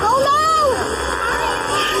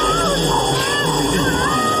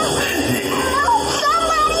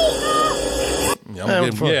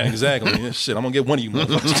 Yeah, exactly. Yeah, shit, I'm gonna get one of you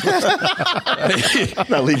motherfuckers. I'm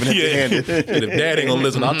not leaving it handed. If dad ain't gonna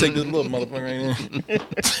listen, I'll take this little motherfucker right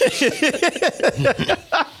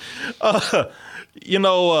here. You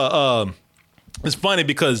know, it's funny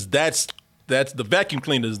because that's the vacuum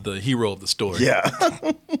cleaner is the hero of the story. Yeah.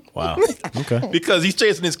 Wow. Okay. Because he's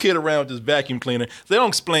chasing his kid around with this vacuum cleaner. They don't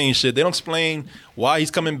explain shit. They don't explain why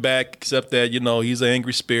he's coming back, except that, he's an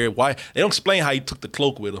angry spirit. Why they don't explain how he took the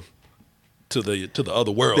cloak with him to the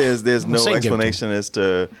other world. There's no explanation as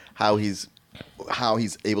to how he's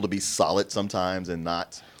able to be solid sometimes and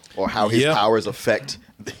not, or how his powers affect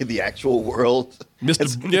the actual world.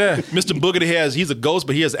 Mr. Boogedy he's a ghost,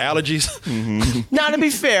 but he has allergies. Mm-hmm. Now, to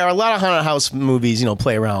be fair, a lot of haunted house movies,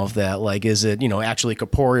 play around with that. Like, is it, actually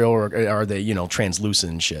corporeal, or are they,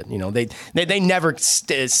 translucent and shit? They never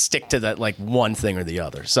stick to that, like, one thing or the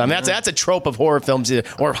other. So, I mean, that's a trope of horror films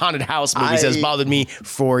or haunted house movies that has bothered me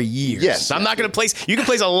for years. Yes. So I'm not going to you can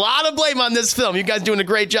place a lot of blame on this film. You guys doing a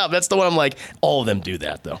great job. That's the one I'm like, all of them do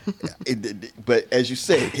that, though. But as you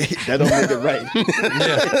say, that don't make it right.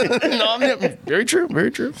 No, very true.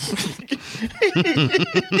 Very true.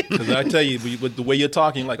 Because I tell you, with the way you're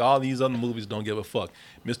talking, like all these other movies don't give a fuck.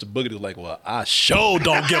 Mr. Boogedy was like, well, I sure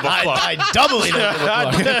don't give a fuck. I doubly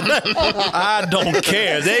don't give a fuck. I don't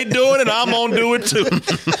care. They doing it, I'm gonna do it too.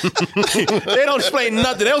 They don't explain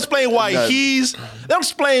nothing. They don't explain why They don't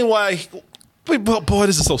explain why. Boy,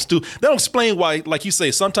 this is so stupid. They don't explain why, like you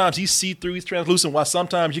say, sometimes he's see-through, he's translucent, why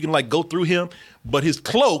sometimes you can like go through him, but his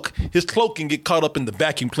cloak can get caught up in the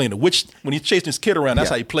vacuum cleaner, which when he's chasing his kid around,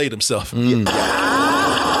 that's how he played himself.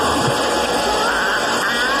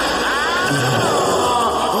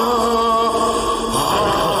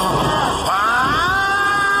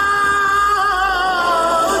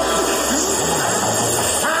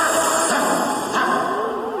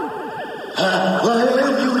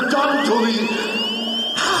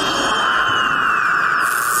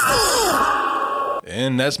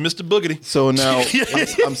 And that's Mr. Boogedy. So now,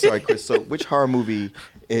 I'm sorry, Chris. So which horror movie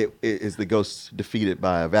is the ghost defeated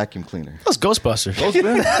by a vacuum cleaner? That was Ghostbusters.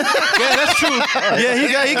 Ghostbusters? Yeah, that's true.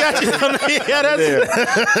 Yeah, he got you. Yeah, that's.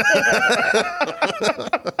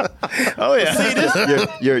 Oh yeah. See this?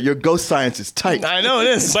 Your ghost science is tight. I know it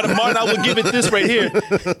is. But Martin, I would give it this right here.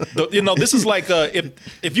 This is like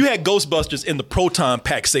if you had Ghostbusters in the proton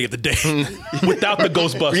pack saved the day without the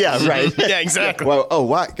Ghostbusters. Yeah, right. Yeah, exactly. Well,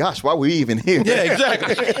 why were we even here? Yeah, exactly.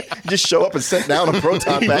 Just show up and sit down a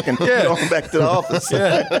proton pack and go back to the office.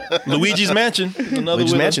 Yeah. Luigi's Mansion. Another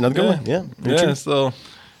good one. Yeah. Yeah. So.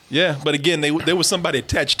 Yeah, but again, there was somebody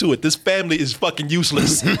attached to it. This family is fucking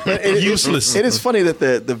useless. Useless. It is funny that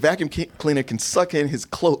the vacuum cleaner can suck in his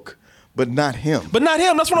cloak, but not him.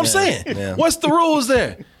 That's what I'm saying. Yeah. What's the rules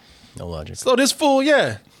there? No logic. So this fool,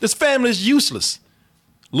 this family is useless.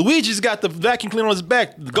 Luigi's got the vacuum cleaner on his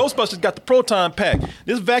back. The Ghostbusters got the proton pack.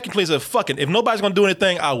 This vacuum cleaner said, fucking, if nobody's going to do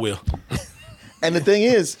anything, I will. And the thing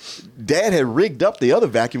is, Dad had rigged up the other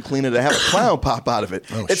vacuum cleaner to have a clown pop out of it.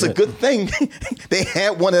 It's a good thing they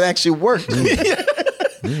had one that actually worked. Yeah,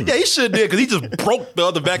 he should have did, because he just broke the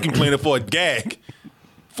other vacuum cleaner for a gag.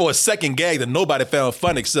 For a second gag that nobody found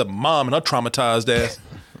funny except Mom and her traumatized ass.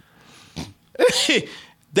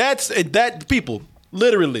 That people,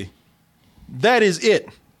 literally, that is it.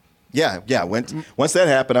 Yeah. Once that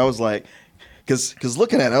happened, I was like, because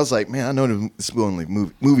looking at it, I was like, man, I know this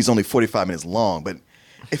movie's only 45 minutes long, but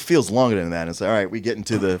it feels longer than that. And it's like, all right, we get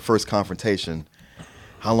into the first confrontation.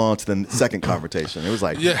 How long to the second confrontation? It was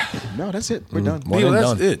like, no, that's it. We're done. People,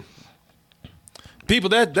 that's it. People,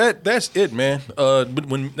 that's it, man. But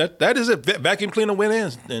when that is it. Vacuum cleaner went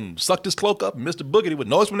in and sucked his cloak up, and Mr. Boogedy with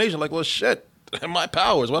no explanation, like, well, shit, my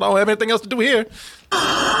powers. Well, I don't have anything else to do here.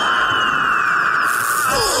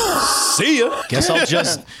 See ya. Guess I'll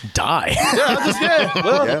just die.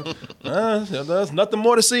 There's nothing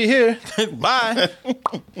more to see here. Bye.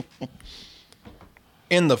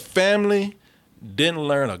 And the family didn't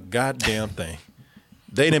learn a goddamn thing.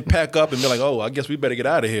 They didn't pack up and be like, oh, I guess we better get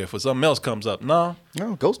out of here for something else comes up. No,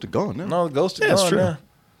 ghosts are gone now. No, ghosts are gone. That's true. Now.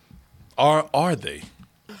 Are they?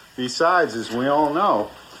 Besides, as we all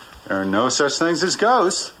know, there are no such things as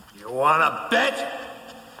ghosts. You want to bet?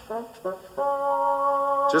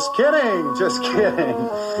 Just kidding.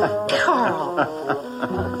 Carl.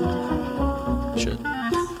 Shit.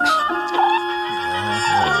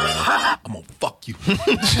 I'm gonna fuck you.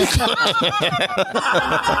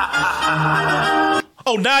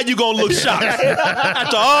 Oh, now you gonna look shocked.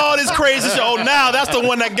 After all this crazy shit, oh, now that's the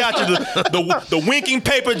one that got you, the winking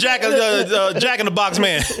paper Jack in the Box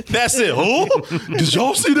man. That's it. Oh, did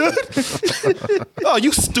y'all see that? Oh,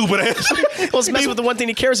 you stupid ass. Well, it's messing with the one thing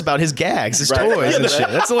he cares about, his gags, his toys and shit.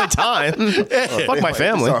 That's the only time. Fuck my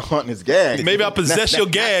family. Start hunting his gag. Maybe I'll possess your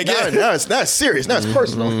gag. No, it's not serious. No, it's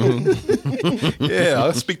personal. Yeah,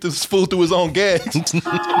 I'll speak to this fool through his own gags.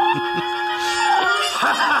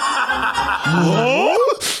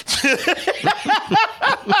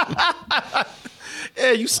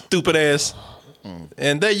 Yeah, you stupid ass.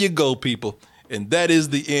 And there you go, people. And that is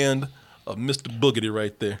the end of Mr. Boogedy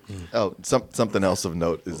right there. Oh, something else of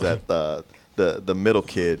note is that the middle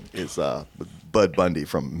kid is Bud Bundy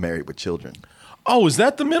from Married with Children. Oh, is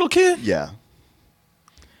that the middle kid? Yeah.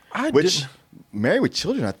 Which Married with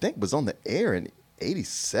Children, I think, was on the air in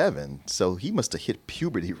 '87, so he must have hit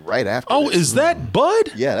puberty right after. Oh, is that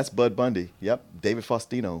Bud? Yeah, that's Bud Bundy. Yep, David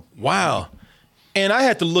Faustino. Wow. And I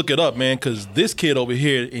had to look it up, man, because this kid over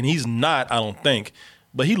here, and he's not, I don't think,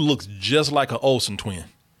 but he looks just like an Olsen twin.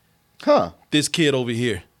 Huh. This kid over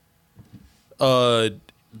here. The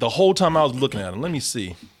whole time I was looking at him, let me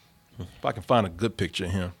see if I can find a good picture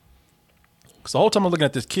of him. Because the whole time I was looking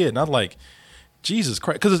at this kid, and I was like, Jesus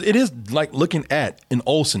Christ. Because it is like looking at an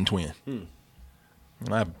Olsen twin. And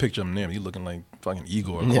I have a picture of him there. He's looking like fucking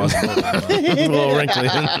Igor. Yeah. A little wrinkly.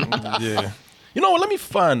 Yeah. You know what? Let me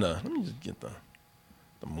just get the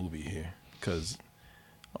movie here. Because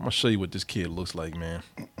I'm going to show you what this kid looks like, man.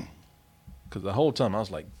 Because the whole time I was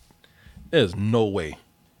like, there's no way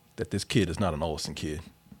that this kid is not an Olsen kid.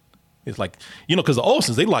 It's like, because the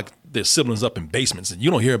Olsens, they lock their siblings up in basements, and you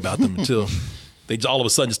don't hear about them until they all of a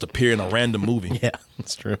sudden just appear in a random movie. Yeah,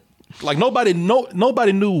 that's true. Like nobody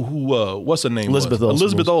knew who what's her name Elizabeth was. Olsen.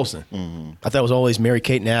 Elizabeth Olsen. Mm-hmm. I thought it was always Mary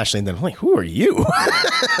Kate and Ashley, and then I'm like, who are you?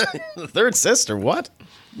 The third sister? What?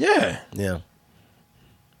 Yeah. Yeah.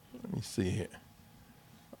 Let me see here.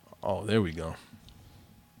 Oh, there we go.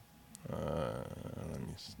 Let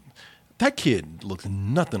me see. That kid looks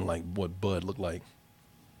nothing like what Bud looked like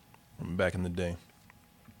from back in the day.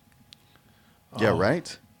 Yeah,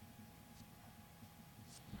 right?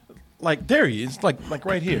 Like there he is, like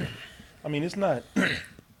right here. I mean, it's not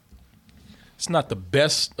the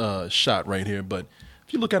best shot right here, but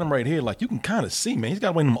if you look at him right here, like you can kind of see, man, he's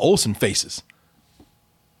got one of them Olsen faces.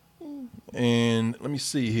 And let me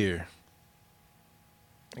see here.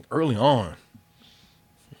 Like early on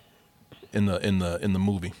in the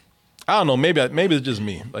movie, I don't know. Maybe it's just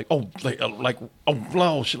me. Like oh shit.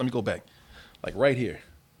 Let me go back. Like right here.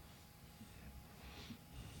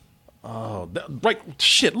 Oh, right.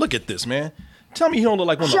 Shit, look at this, man. Tell me he don't look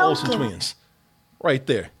like one of the Olsen twins. Right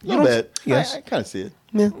there. You know bet. Yes. I kind of see it.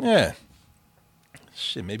 Yeah.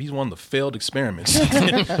 Shit, maybe he's one of the failed experiments.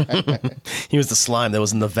 He was the slime that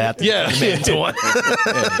was in the vat that made into one.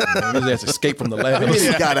 Maybe he has to escape from the lab. Maybe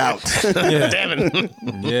he got out. Damn it.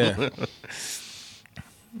 Yeah.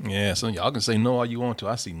 Yeah, so y'all can say no all you want to.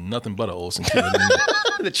 I see nothing but an Olsen kid.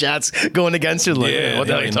 The chat's going against you. Like, what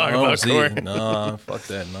the hell are you talking about, Corey? No, fuck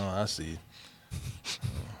that. No, I see.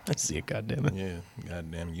 I see it, goddammit. Yeah,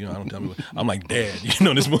 goddamn. I don't tell me. I'm like, Dad, this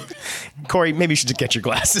movie. Corey, maybe you should just get your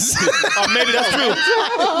glasses. Oh, maybe that's true.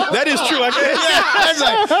 That is true. That's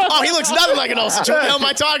like, oh, he looks nothing like an Olsen. What the hell am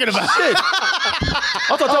I talking about?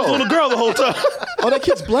 I thought that was a little girl the whole time. Oh, that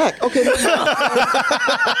kid's black. Okay.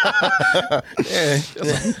 Yeah,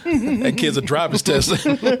 that kid's a driver's test.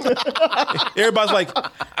 Everybody's like,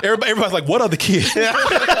 what other kid?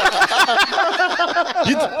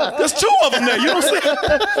 There's two of them there. You don't see?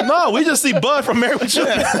 No, we just see Bud from Married with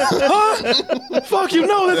Children. Huh? Fuck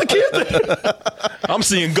there's a kid there. I'm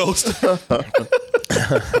seeing ghosts.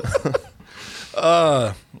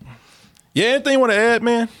 Yeah, anything you want to add,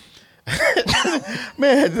 man?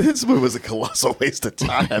 Man, this movie was a colossal waste of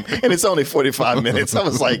time, and it's only 45 minutes. I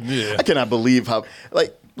was like, I cannot believe how,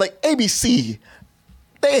 like ABC,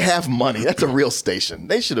 they have money. That's a real station.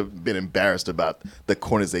 They should have been embarrassed about the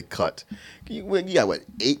corners they cut. You got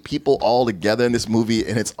 8 people all together in this movie,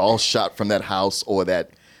 and it's all shot from that house or that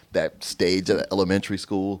stage at the elementary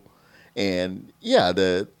school. And yeah,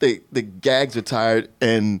 the gags are tired,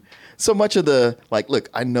 and so much of the look,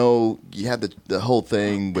 I know you have the whole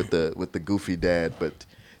thing with the goofy dad, but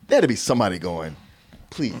there had to be somebody going,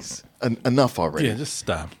 please, enough already. Yeah, just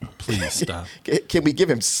stop. Please stop. Can we give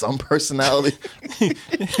him some personality?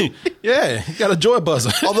 Yeah, he got a joy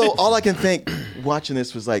buzzer. Although all I can think watching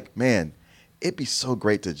this was like, man, it'd be so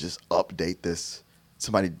great to just update this.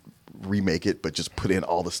 Somebody remake it, but just put in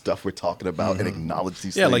all the stuff we're talking about and acknowledge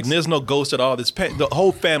these things. Yeah, like there's no ghost at all. The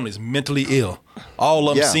whole family is mentally ill. All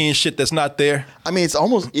of them seeing shit that's not there. I mean,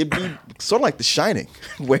 it'd be sort of like The Shining,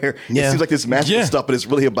 where it seems like this magical stuff, but it's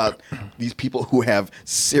really about these people who have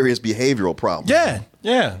serious behavioral problems. Yeah.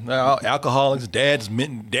 Alcoholics, dad's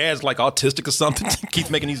like autistic or something. Keeps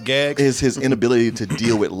making these gags. His inability to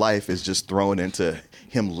deal with life is just thrown into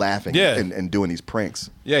him laughing and doing these pranks.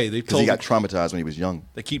 Yeah, because he got traumatized when he was young.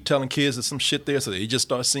 They keep telling kids there's some shit there, so they just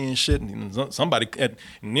start seeing shit. And somebody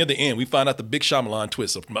near the end, we find out the big Shyamalan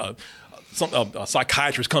twist of a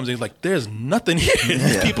psychiatrist comes in, he's like, there's nothing here.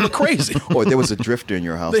 These people are crazy. Or there was a drifter in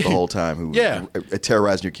your house the whole time who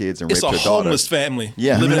terrorized your kids and raped your daughter. It's a homeless family.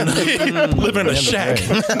 Yeah. Living in a shack.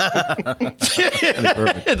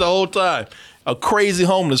 The whole time. A crazy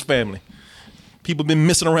homeless family. People been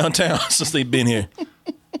missing around town since they've been here.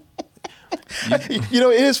 You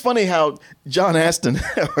know, it is funny how John Aston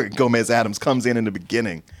or Gomez Adams comes in the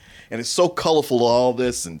beginning, and it's so colorful, all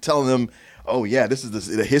this, and telling them, oh, yeah, this is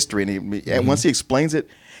the history. And once he explains it,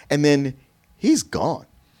 and then he's gone.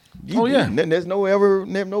 There's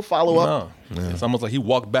no follow-up. No. It's almost like he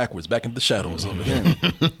walked backwards, back into the shadows over there.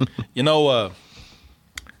 You know,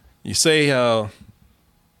 you say how,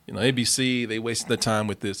 ABC, they wasted their time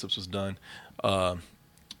with this. This was done.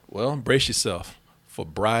 Well, brace yourself for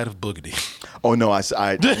Bride of Boogity. Oh no! I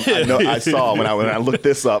know, I saw when I looked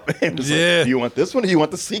this up. And was like, do you want this one or do you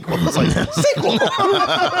want the sequel? I was like, sequel.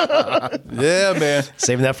 Yeah, man.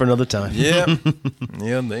 Saving that for another time. Yeah,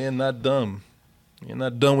 they are not dumb. You're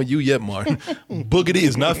not done with you yet, Martin. Boogity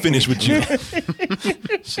is not finished with you.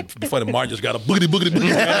 Shit, funny, Martin just got a boogity.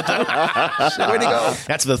 Shit, where'd he go?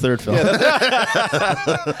 That's the third film. On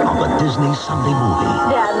the Disney Sunday movie.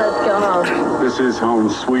 Dad, let's go home. This is home,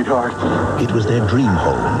 sweetheart. It was their dream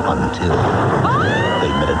home until they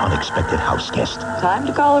met an unexpected house guest. Time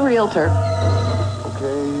to call a realtor.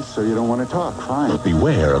 Okay, so you don't want to talk. Fine. But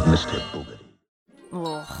beware of Mr. Boogity.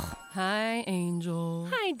 Ugh. Hi, Angel.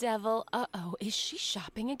 Hi, Devil. Uh-oh, is she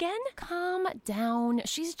shopping again? Calm down.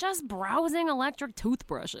 She's just browsing electric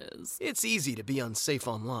toothbrushes. It's easy to be unsafe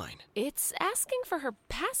online. It's asking for her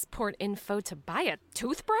passport info to buy a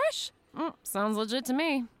toothbrush? Sounds legit to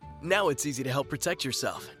me. Now it's easy to help protect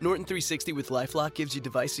yourself. Norton 360 with LifeLock gives you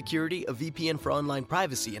device security, a VPN for online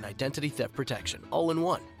privacy, and identity theft protection, all in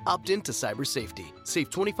one. Opt in to cyber safety.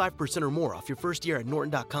 Save 25% or more off your first year at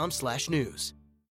norton.com/news.